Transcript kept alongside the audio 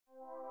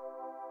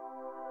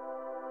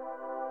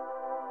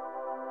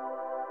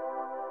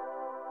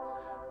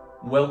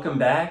Welcome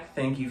back.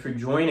 Thank you for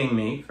joining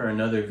me for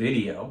another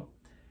video.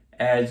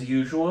 As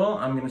usual,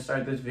 I'm going to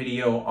start this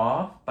video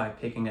off by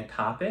picking a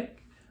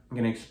topic. I'm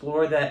going to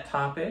explore that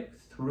topic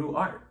through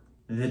art.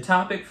 The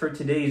topic for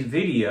today's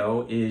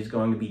video is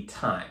going to be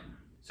time.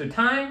 So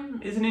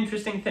time is an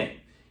interesting thing.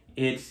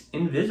 It's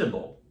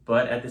invisible,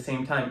 but at the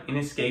same time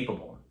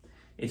inescapable.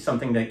 It's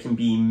something that can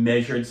be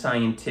measured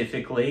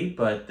scientifically,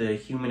 but the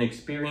human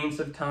experience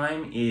of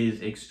time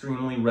is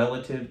extremely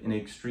relative and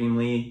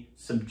extremely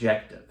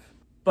subjective.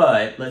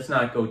 But let's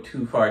not go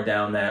too far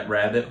down that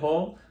rabbit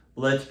hole.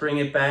 Let's bring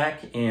it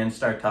back and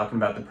start talking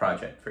about the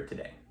project for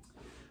today.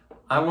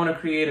 I want to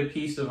create a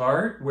piece of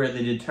art where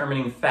the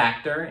determining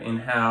factor in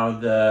how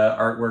the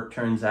artwork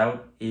turns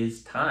out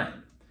is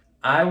time.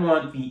 I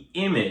want the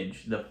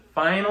image, the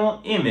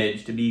final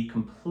image, to be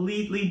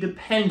completely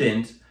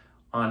dependent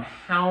on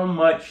how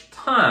much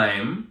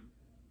time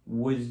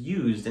was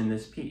used in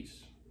this piece.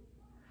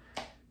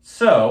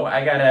 So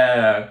I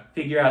gotta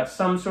figure out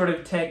some sort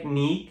of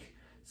technique,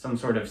 some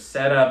sort of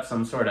setup,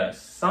 some sort of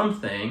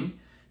something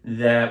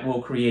that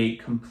will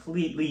create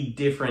completely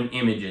different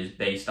images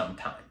based on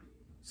time.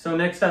 So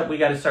next up, we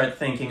got to start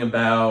thinking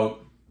about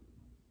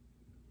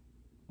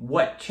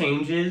what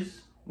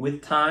changes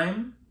with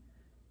time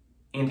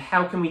and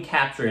how can we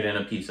capture it in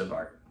a piece of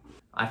art.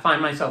 I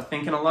find myself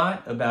thinking a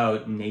lot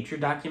about nature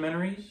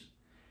documentaries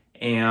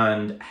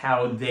and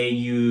how they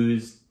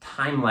use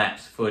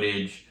time-lapse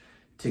footage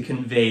to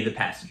convey the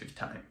passage of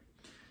time.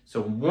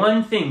 So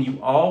one thing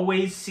you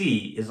always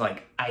see is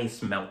like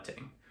ice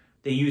melting.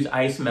 They use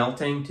ice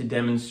melting to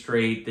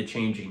demonstrate the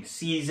changing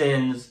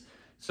seasons.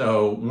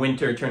 So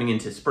winter turning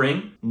into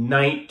spring,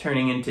 night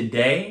turning into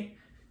day.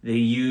 They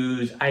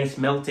use ice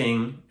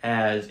melting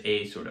as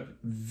a sort of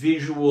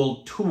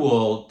visual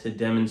tool to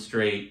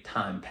demonstrate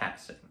time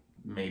passing.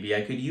 Maybe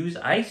I could use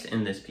ice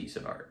in this piece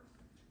of art.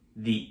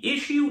 The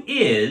issue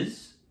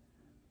is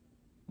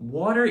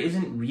water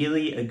isn't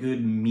really a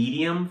good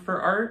medium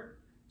for art.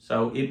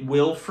 So it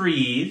will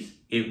freeze,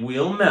 it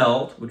will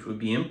melt, which would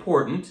be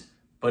important,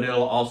 but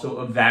it'll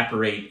also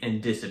evaporate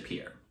and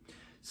disappear.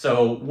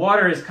 So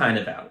water is kind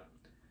of out.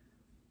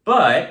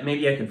 But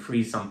maybe I could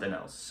freeze something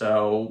else.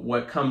 So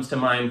what comes to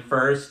mind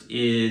first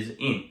is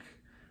ink,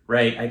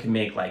 right? I can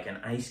make like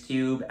an ice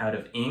cube out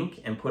of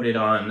ink and put it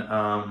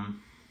on,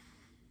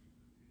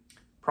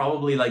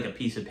 probably like a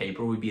piece of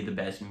paper would be the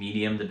best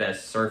medium, the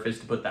best surface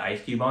to put the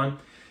ice cube on.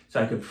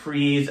 So I could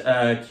freeze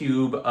a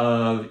cube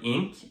of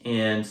ink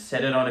and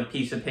set it on a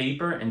piece of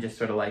paper and just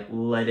sort of like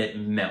let it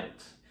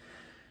melt.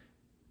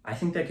 I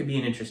think that could be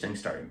an interesting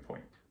starting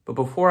point. But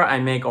before I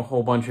make a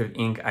whole bunch of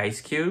ink ice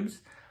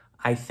cubes,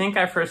 I think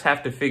I first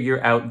have to figure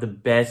out the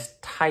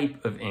best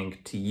type of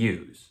ink to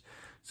use.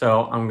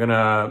 So I'm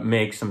gonna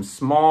make some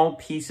small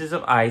pieces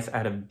of ice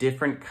out of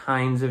different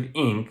kinds of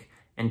ink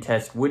and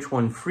test which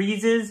one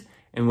freezes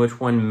and which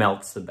one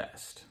melts the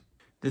best.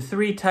 The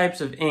three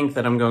types of ink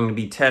that I'm going to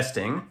be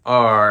testing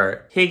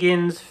are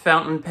Higgins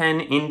Fountain Pen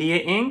India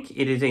ink.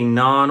 It is a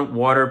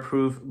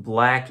non-waterproof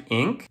black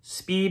ink.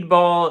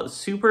 Speedball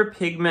Super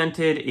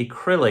Pigmented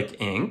Acrylic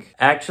ink.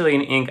 Actually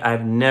an ink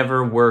I've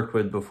never worked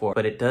with before,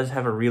 but it does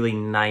have a really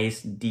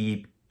nice,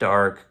 deep,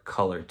 dark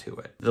color to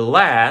it. The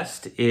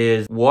last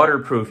is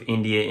waterproof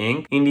India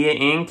ink. India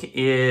ink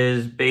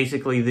is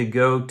basically the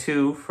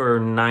go-to for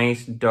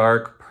nice,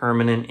 dark,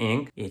 permanent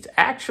ink. It's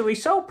actually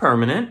so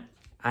permanent,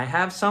 I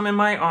have some in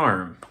my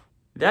arm.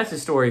 That's a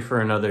story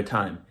for another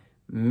time.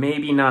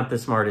 Maybe not the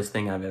smartest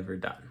thing I've ever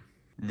done.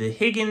 The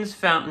Higgins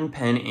Fountain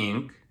Pen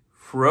ink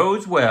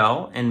froze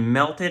well and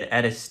melted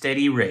at a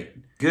steady rate.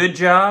 Good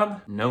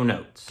job, no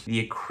notes.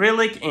 The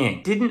acrylic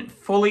ink didn't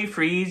fully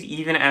freeze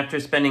even after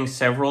spending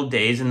several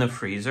days in the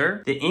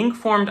freezer. The ink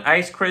formed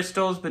ice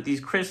crystals, but these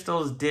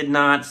crystals did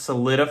not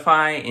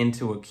solidify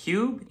into a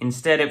cube.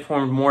 Instead, it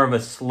formed more of a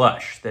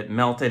slush that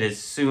melted as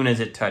soon as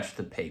it touched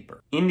the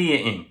paper. India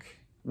ink.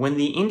 When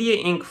the India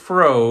ink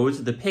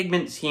froze, the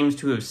pigment seems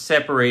to have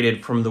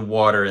separated from the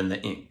water in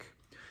the ink.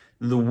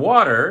 The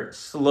water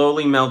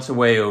slowly melts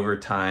away over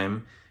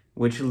time,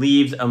 which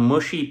leaves a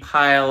mushy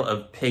pile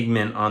of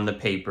pigment on the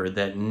paper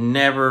that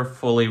never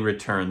fully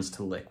returns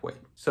to liquid.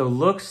 So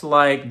looks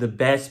like the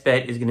best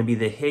bet is going to be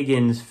the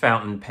Higgins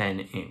Fountain Pen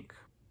ink.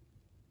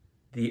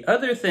 The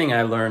other thing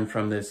I learned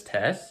from this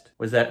test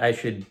was that I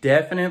should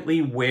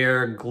definitely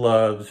wear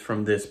gloves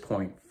from this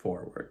point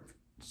forward.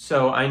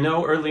 So I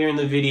know earlier in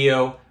the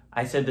video,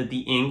 I said that the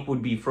ink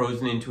would be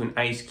frozen into an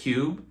ice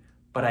cube,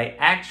 but I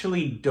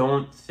actually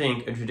don't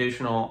think a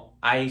traditional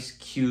ice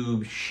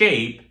cube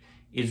shape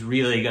is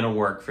really gonna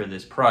work for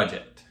this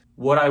project.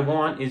 What I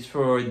want is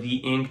for the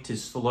ink to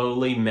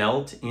slowly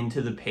melt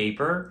into the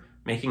paper,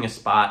 making a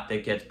spot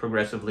that gets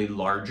progressively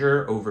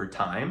larger over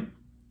time.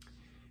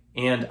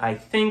 And I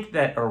think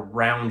that a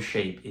round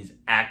shape is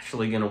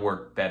actually gonna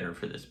work better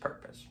for this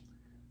purpose.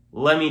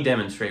 Let me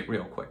demonstrate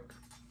real quick.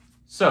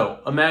 So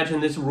imagine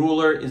this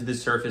ruler is the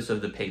surface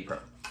of the paper.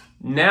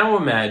 Now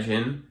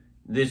imagine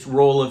this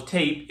roll of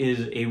tape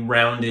is a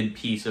rounded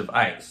piece of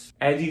ice.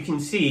 As you can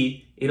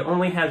see, it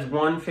only has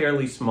one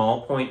fairly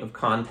small point of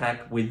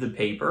contact with the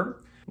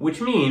paper.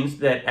 which means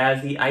that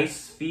as the ice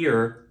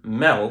sphere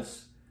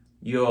melts,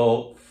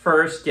 you'll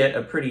first get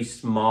a pretty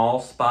small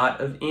spot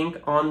of ink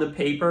on the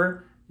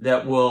paper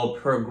that will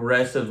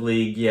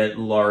progressively get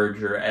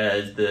larger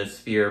as the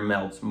sphere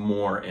melts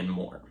more and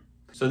more.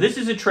 So this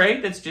is a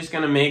tray that's just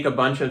going to make a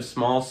bunch of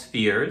small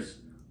spheres.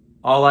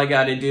 All I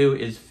got to do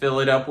is fill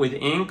it up with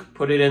ink,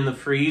 put it in the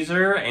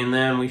freezer, and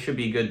then we should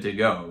be good to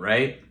go,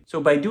 right?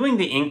 So by doing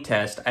the ink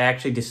test, I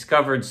actually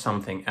discovered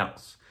something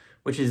else,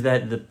 which is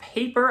that the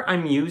paper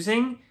I'm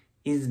using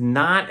is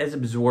not as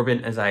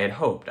absorbent as I had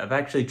hoped. I've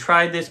actually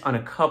tried this on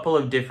a couple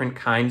of different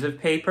kinds of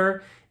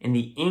paper, and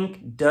the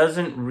ink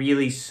doesn't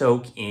really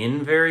soak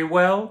in very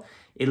well.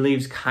 It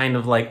leaves kind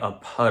of like a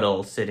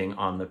puddle sitting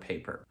on the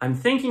paper. I'm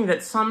thinking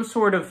that some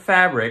sort of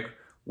fabric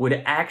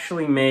would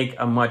actually make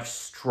a much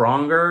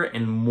stronger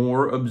and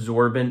more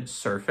absorbent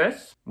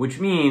surface, which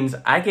means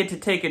I get to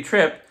take a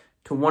trip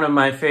to one of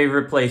my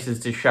favorite places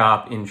to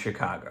shop in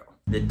Chicago,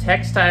 the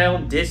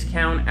Textile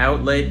Discount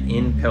Outlet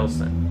in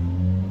Pilsen.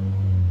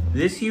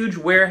 This huge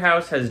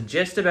warehouse has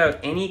just about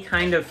any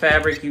kind of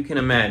fabric you can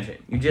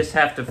imagine. You just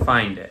have to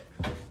find it.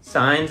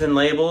 Signs and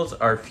labels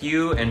are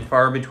few and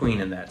far between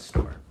in that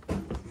store.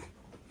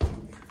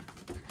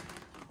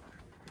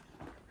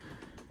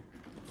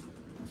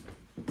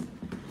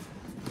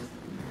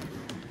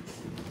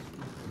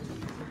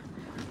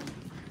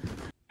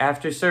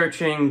 After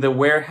searching the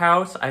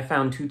warehouse, I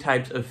found two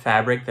types of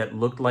fabric that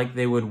looked like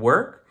they would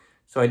work,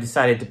 so I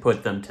decided to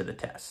put them to the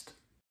test.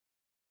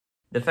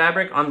 The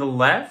fabric on the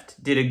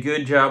left did a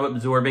good job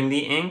absorbing the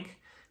ink,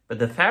 but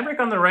the fabric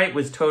on the right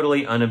was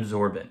totally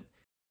unabsorbent.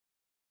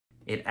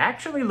 It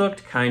actually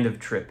looked kind of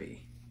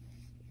trippy.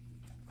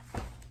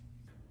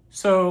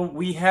 So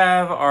we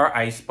have our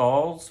ice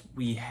balls,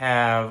 we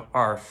have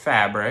our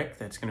fabric,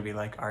 that's going to be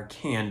like our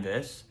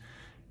canvas.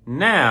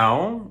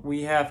 Now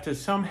we have to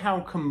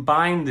somehow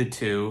combine the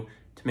two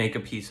to make a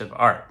piece of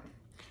art.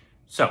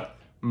 So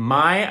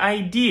my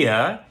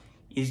idea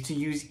is to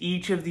use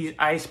each of these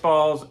ice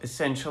balls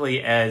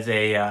essentially as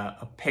a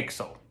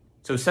pixel.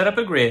 So set up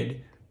a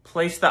grid,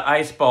 place the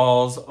ice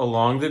balls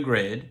along the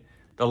grid.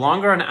 The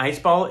longer an ice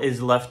ball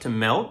is left to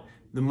melt,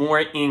 the more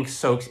ink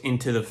soaks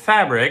into the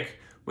fabric,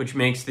 which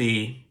makes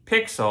the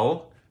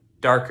pixel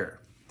darker.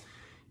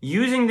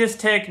 Using this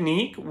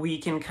technique, we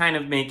can kind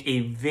of make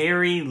a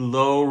very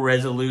low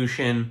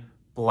resolution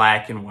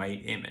black and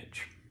white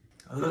image.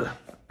 Ugh,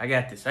 I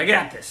got this. I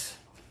got this.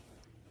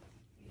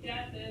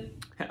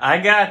 I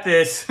got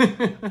this.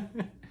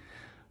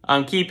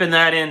 I'm keeping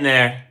that in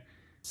there.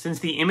 Since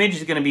the image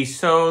is going to be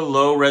so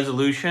low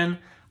resolution,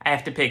 I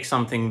have to pick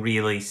something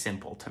really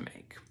simple to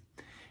make.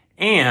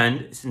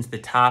 And since the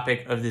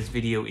topic of this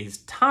video is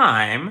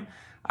time,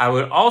 I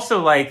would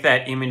also like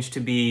that image to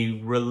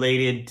be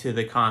related to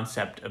the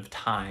concept of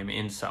time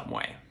in some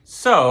way.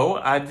 So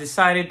I've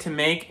decided to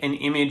make an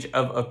image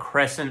of a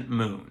crescent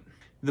moon.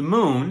 The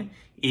moon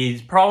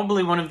is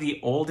probably one of the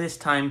oldest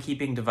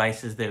timekeeping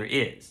devices there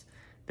is.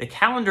 The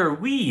calendar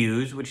we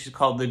use, which is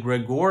called the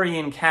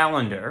Gregorian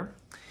calendar,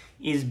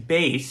 is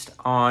based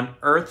on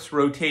Earth's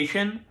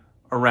rotation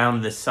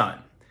around the sun.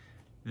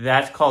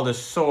 That's called a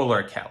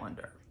solar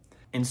calendar.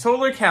 In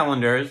solar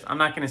calendars, I'm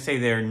not going to say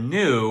they're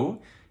new.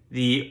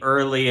 The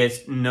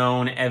earliest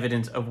known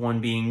evidence of one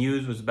being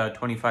used was about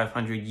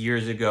 2,500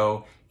 years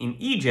ago in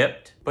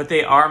Egypt, but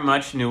they are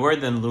much newer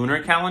than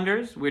lunar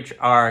calendars, which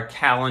are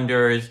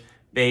calendars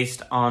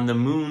based on the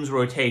moon's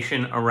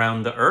rotation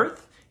around the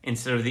Earth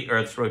instead of the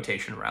Earth's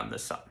rotation around the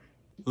sun.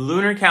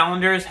 Lunar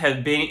calendars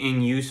have been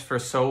in use for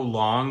so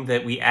long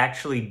that we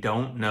actually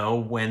don't know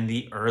when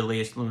the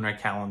earliest lunar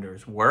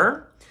calendars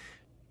were,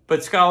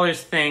 but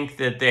scholars think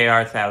that they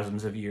are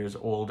thousands of years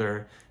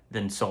older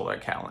than solar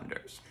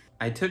calendars.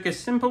 I took a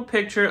simple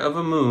picture of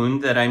a moon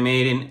that I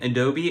made in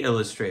Adobe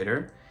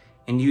Illustrator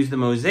and used the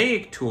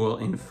mosaic tool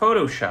in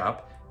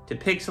Photoshop to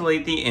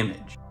pixelate the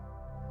image.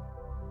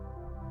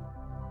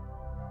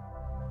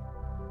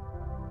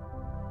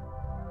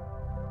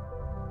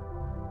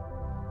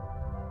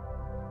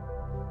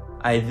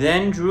 I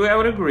then drew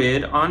out a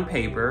grid on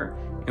paper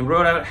and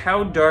wrote out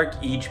how dark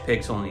each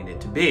pixel needed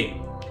to be.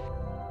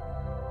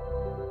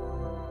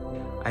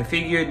 I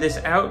figured this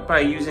out by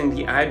using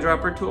the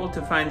eyedropper tool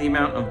to find the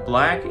amount of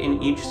black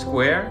in each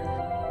square.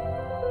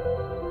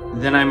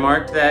 Then I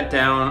marked that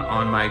down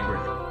on my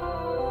grid.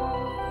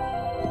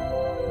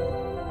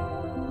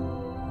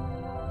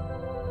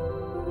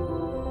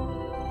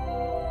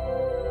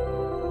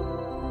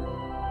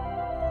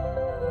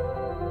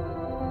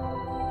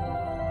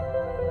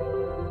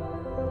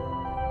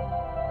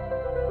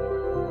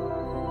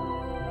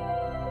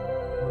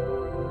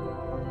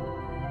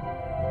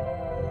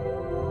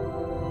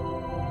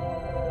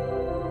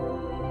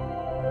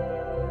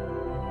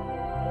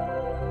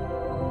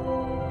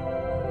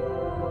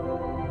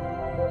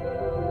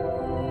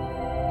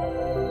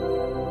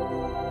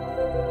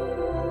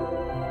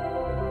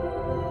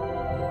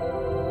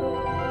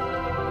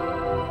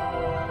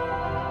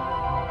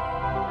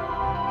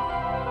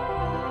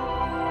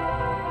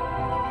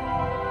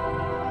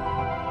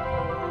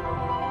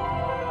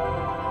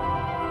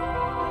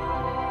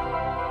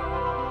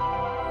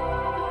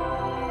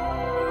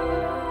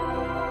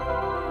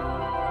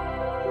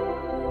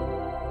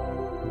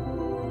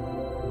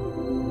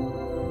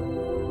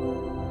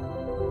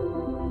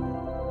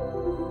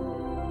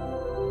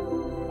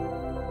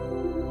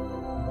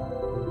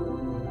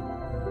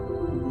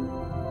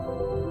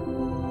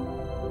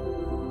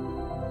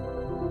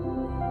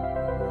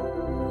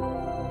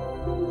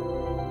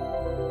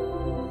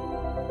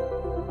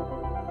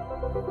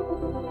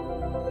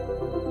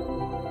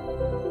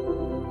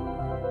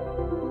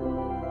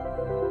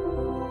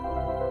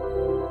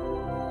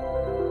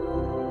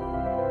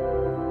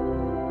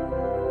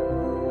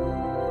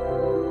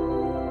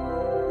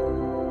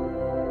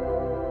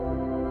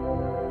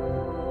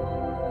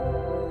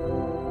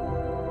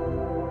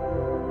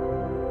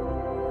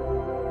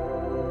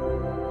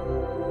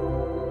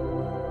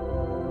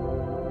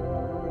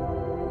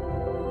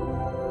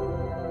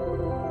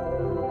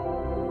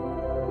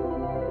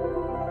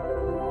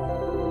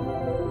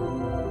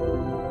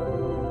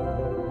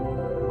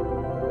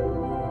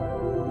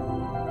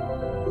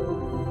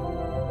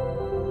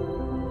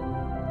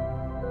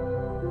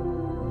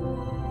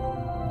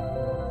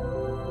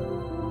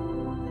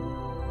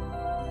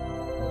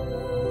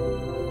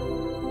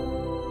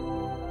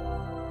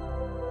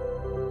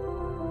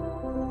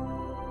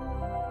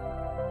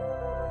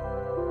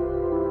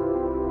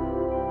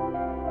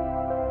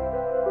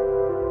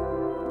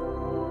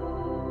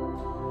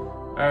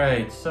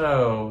 Alright,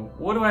 so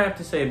what do I have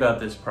to say about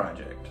this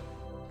project?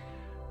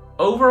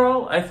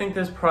 Overall, I think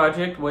this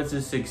project was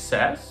a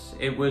success.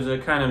 It was a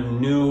kind of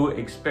new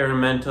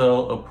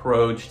experimental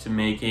approach to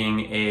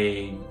making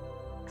a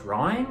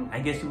drawing.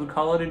 I guess you would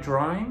call it a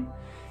drawing.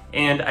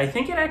 And I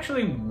think it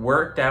actually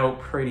worked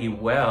out pretty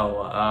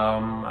well.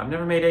 I've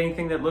never made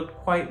anything that looked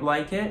quite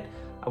like it.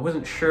 I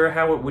wasn't sure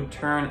how it would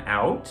turn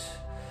out,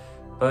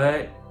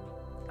 but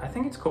I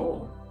think it's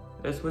cool.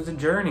 This was a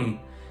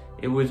journey.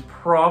 It was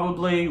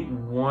probably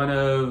one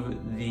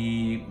of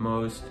the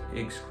most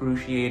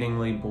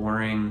excruciatingly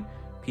boring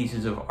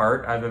pieces of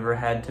art I've ever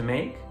had to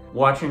make.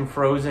 Watching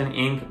frozen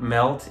ink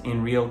melt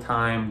in real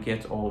time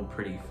gets old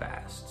pretty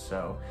fast,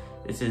 so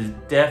this is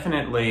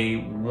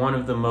definitely one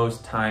of the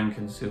most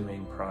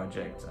time-consuming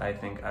projects I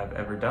think I've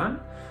ever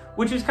done,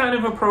 which is kind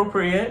of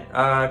appropriate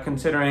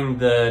considering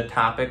the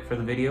topic for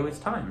the video is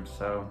time.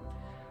 So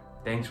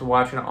thanks for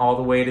watching all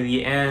the way to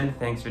the end.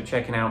 Thanks for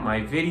checking out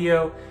my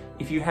video.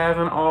 If you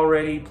haven't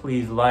already,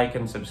 please like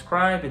and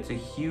subscribe. It's a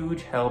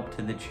huge help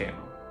to the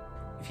channel.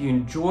 If you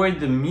enjoyed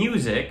the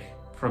music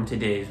from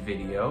today's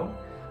video,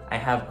 I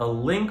have a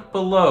link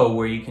below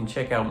where you can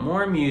check out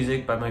more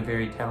music by my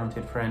very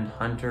talented friend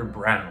Hunter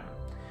Brown.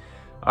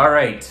 All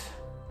right,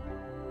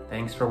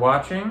 thanks for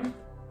watching.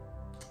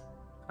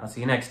 I'll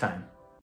see you next time.